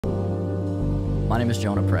My name is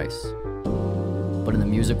Jonah Price, but in the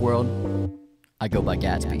music world, I go by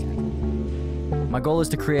Gatsb. My goal is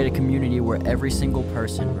to create a community where every single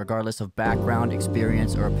person, regardless of background,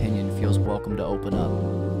 experience, or opinion, feels welcome to open up.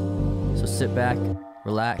 So sit back,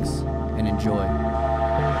 relax, and enjoy.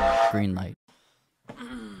 Green light.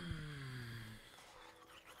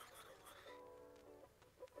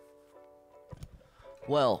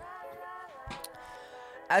 Well,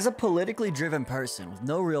 as a politically driven person with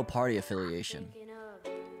no real party affiliation,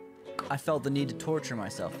 I felt the need to torture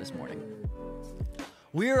myself this morning.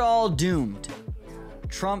 We're all doomed.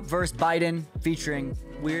 Trump vs. Biden featuring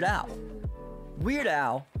Weird Al. Weird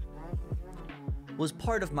Al was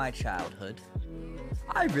part of my childhood.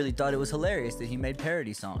 I really thought it was hilarious that he made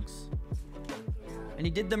parody songs. And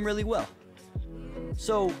he did them really well.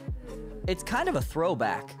 So, it's kind of a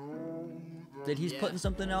throwback that he's putting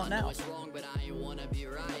something out now.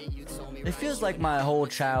 It feels like my whole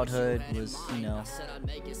childhood was, you know,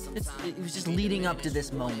 it was just leading up to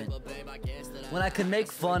this moment when I could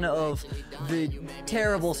make fun of the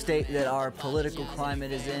terrible state that our political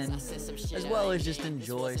climate is in, as well as just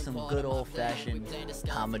enjoy some good old-fashioned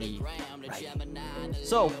comedy. Right.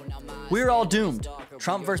 So, we're all doomed.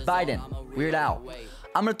 Trump versus Biden. Weird Al.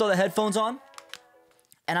 I'm gonna throw the headphones on,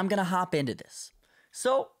 and I'm gonna hop into this.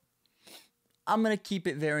 So, I'm going to keep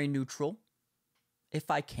it very neutral.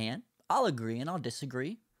 If I can, I'll agree and I'll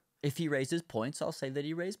disagree. If he raises points, I'll say that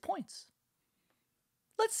he raised points.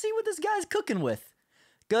 Let's see what this guy's cooking with.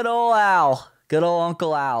 Good old Al. Good old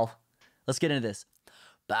Uncle Al. Let's get into this.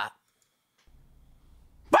 Bah.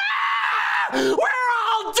 We're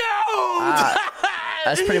all doomed!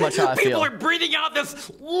 That's pretty much how I feel. People are breathing out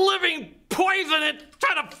this living poison and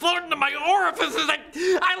trying to float into my orifices.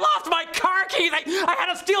 I lost my car keys. I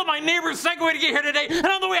had to steal my neighbor's Segway to get here today. And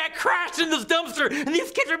on the way, I crashed in this dumpster. And these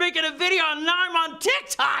kids are making a video, and now I'm on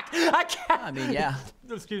TikTok. I can't. I mean, yeah.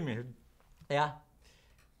 Excuse me. Yeah.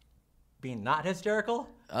 Being not hysterical.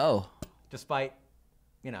 Oh. Despite,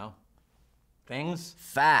 you know, things.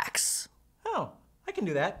 Facts. Oh, I can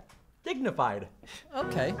do that. Dignified.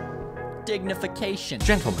 Okay. Dignification.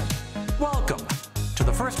 Gentlemen, welcome to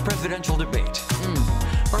the first presidential debate.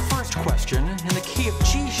 Our first question in the key of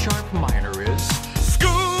G sharp minor is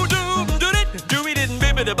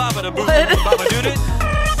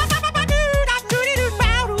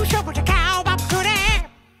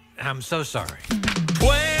I'm so sorry.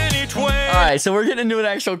 2020. Alright, so we're getting into an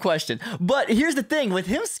actual question. But here's the thing, with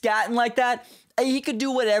him scatting like that, he could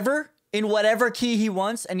do whatever in whatever key he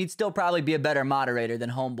wants, and he'd still probably be a better moderator than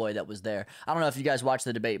Homeboy that was there. I don't know if you guys watched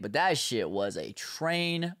the debate, but that shit was a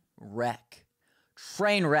train wreck.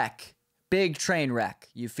 Train wreck. Big train wreck.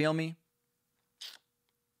 You feel me?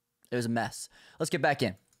 It was a mess. Let's get back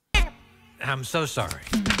in. I'm so sorry.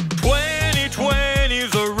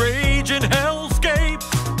 2020's a raging hellscape.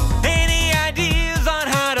 Any ideas on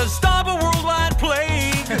how to stop a worldwide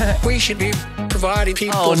plague? We should be providing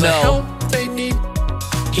people the help they need.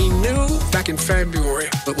 He knew back in February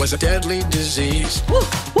it was a deadly disease. Woo,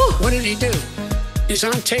 woo. What did he do? He's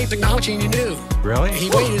on tape acknowledging he knew. Really? He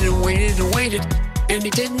waited and waited and waited, and he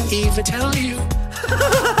didn't even tell you.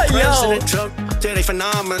 President Trump did a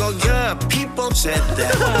phenomenal job. People said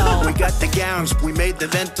that. We got the gowns, we made the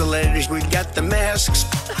ventilators, we got the masks.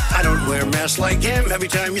 I don't wear masks like him. Every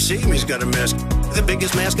time you see him, he's got a mask. The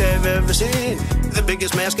biggest mask I've ever seen. The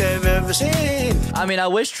biggest mask I've ever seen. I mean, I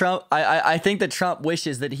wish Trump, I think that Trump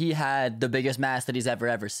wishes that he had the biggest mask that he's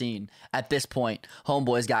ever seen. At this point,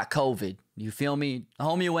 Homeboy's got COVID. You feel me?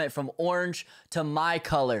 Homie went from orange to my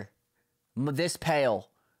color. This pale.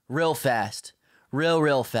 Real fast.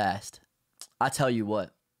 Real fast. I tell you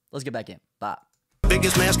what. Let's get back in. Bye.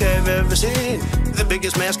 Biggest mask I've ever seen. The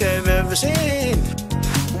biggest mask I've ever seen.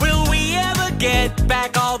 Will we ever get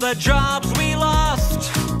back all the jobs we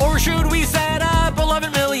lost? Or should we set up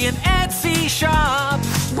 11 million Etsy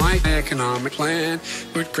shops? My economic plan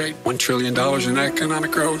would create $1 trillion in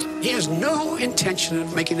economic growth. He has no intention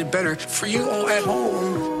of making it better for you all at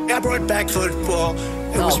home. I brought back football.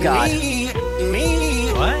 It was God. me.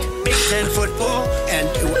 What? Big Ten football, and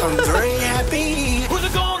I'm very happy. Who's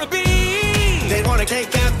it gonna be? They want to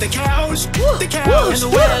take out the cows. The cows. In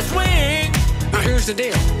the West Wing. Now here's the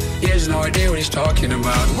deal. He has no idea what he's talking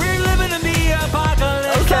about. We're living in the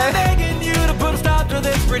apocalypse. Okay. I'm begging you to put a stop to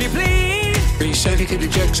this, pretty please. He said he could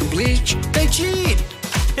inject some bleach. They cheat.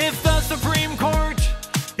 If the Supreme Court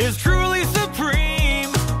is truly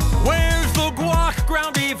supreme, where's the guac,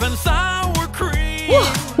 ground beef, and sour cream?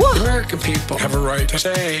 The American people have a right to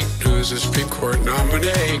say who's the Supreme Court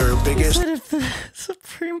nominee. Her biggest. But if the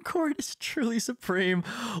Supreme Court is truly supreme,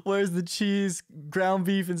 where's the cheese, ground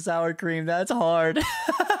beef, and sour cream? That's hard.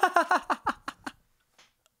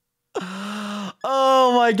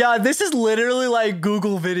 my god, this is literally like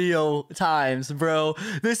Google video times, bro.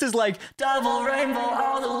 This is like double rainbow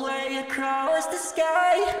all the way across the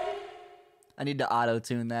sky. I need to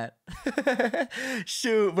auto-tune that.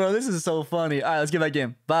 Shoot, bro, this is so funny. All right, let's get back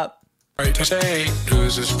in. Bop. Right to say,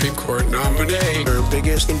 who's the Supreme Court nominee? Our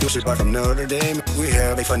biggest inducer from Notre Dame. We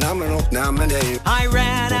have a phenomenal nominee. I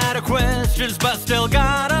ran out of questions, but still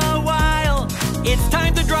got a while. It's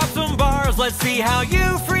time to drop some bars. Let's see how you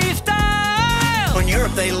freestyle. In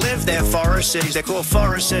Europe, they live their forest cities. They're called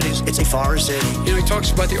forest cities. It's a forest city. You know, he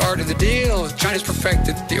talks about the art of the deal. China's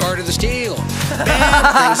perfected the art of the steal.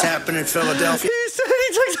 Bad things happen in Philadelphia. He said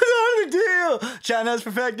he took the art of the deal. China's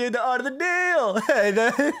perfected the art of the deal.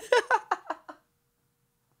 Hey,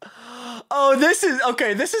 oh, this is,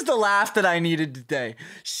 okay, this is the laugh that I needed today.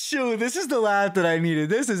 Shoot, this is the laugh that I needed.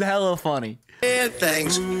 This is hella funny. Bad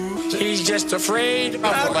things. He's just afraid of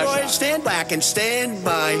Proud election. boys, stand back and stand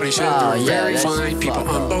by. He said there were very fine people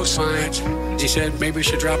on both sides. He said maybe we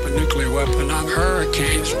should drop a nuclear weapon on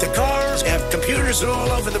hurricanes. The cars have computers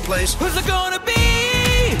all over the place. Who's it gonna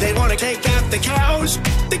be? They want to take out the cows.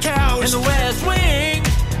 The cows. In the West Wing.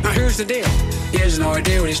 Now here's the deal. He has no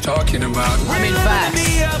idea what he's talking about. I mean, We're facts.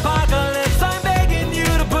 living in the apocalypse. I'm begging you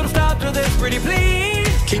to put a stop to this, pretty please.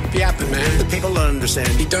 Keep yapping, man. The people understand.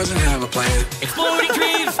 He doesn't have a plan. Exploding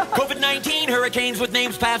trees, COVID-19, hurricanes with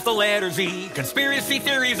names past the letter Z, conspiracy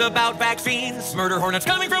theories about vaccines, murder hornets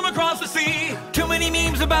coming from across the sea, too many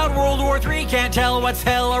memes about World War III, can't tell what's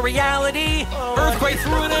hell or reality, earthquakes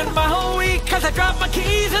ruining my whole week, cause I dropped my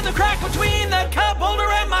keys in the crack between the cup holder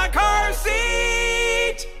and my car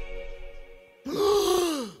seat.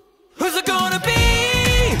 Who's it gonna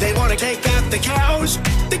be? They want to take out the cows.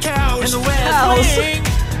 The cows. In the West Wing.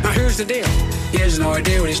 Now here's the deal. He has no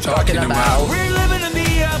idea what he's talking about. We're living in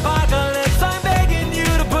the apocalypse. I'm begging you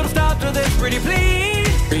to put a stop to this, pretty please.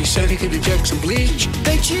 He said he could inject some bleach.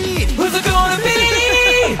 They cheat. Who's it gonna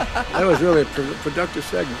be? That was really a productive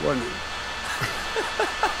segment, wasn't it?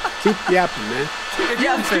 Keep yapping, man.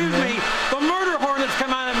 Excuse me, the murder hornets come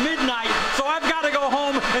out at midnight, so I've got to go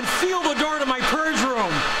home and seal the door to my purge room.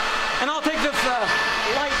 And I'll take this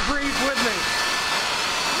light brief with me.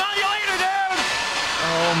 Smell you later, dude!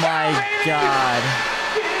 Oh my god.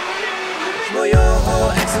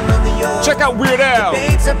 Check out Weird Al.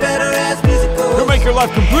 He'll make your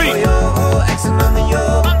life complete.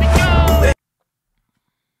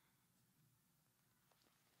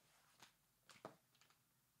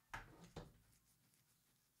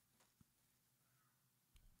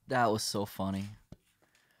 That was so funny.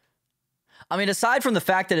 I mean, aside from the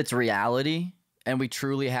fact that it's reality and we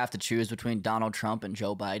truly have to choose between Donald Trump and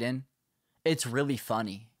Joe Biden, it's really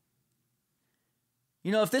funny.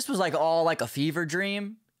 You know, if this was like all like a fever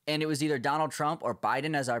dream and it was either Donald Trump or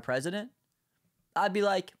Biden as our president, I'd be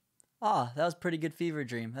like, oh, that was a pretty good fever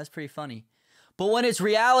dream. That's pretty funny. But when it's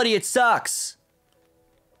reality, it sucks.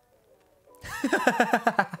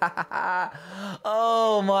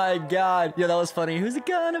 Oh my god. Yeah, that was funny. Who's it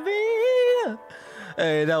gonna be?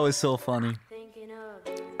 Hey, that was so funny.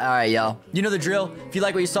 Alright, y'all. You know the drill. If you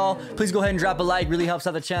like what you saw, please go ahead and drop a like. Really helps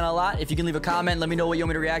out the channel a lot. If you can leave a comment, let me know what you want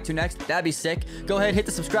me to react to next. That'd be sick. Go ahead, hit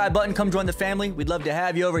the subscribe button. Come join the family. We'd love to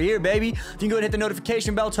have you over here, baby. If you can go ahead and hit the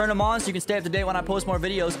notification bell, turn them on so you can stay up to date when I post more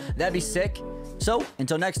videos. That'd be sick. So,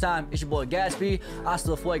 until next time, it's your boy Gatsby. Hasta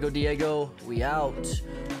la fuego, Diego. We out.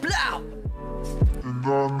 Blow!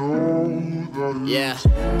 Yeah,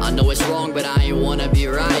 I know it's wrong, but I ain't wanna be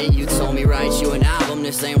right. You told me write you an album,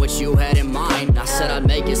 this ain't what you had in mind. I said I'd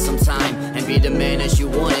make it sometime and be the man that you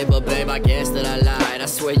wanted, but babe, I guess that I lied. I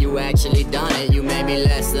swear you actually done it, you made me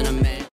less than a man.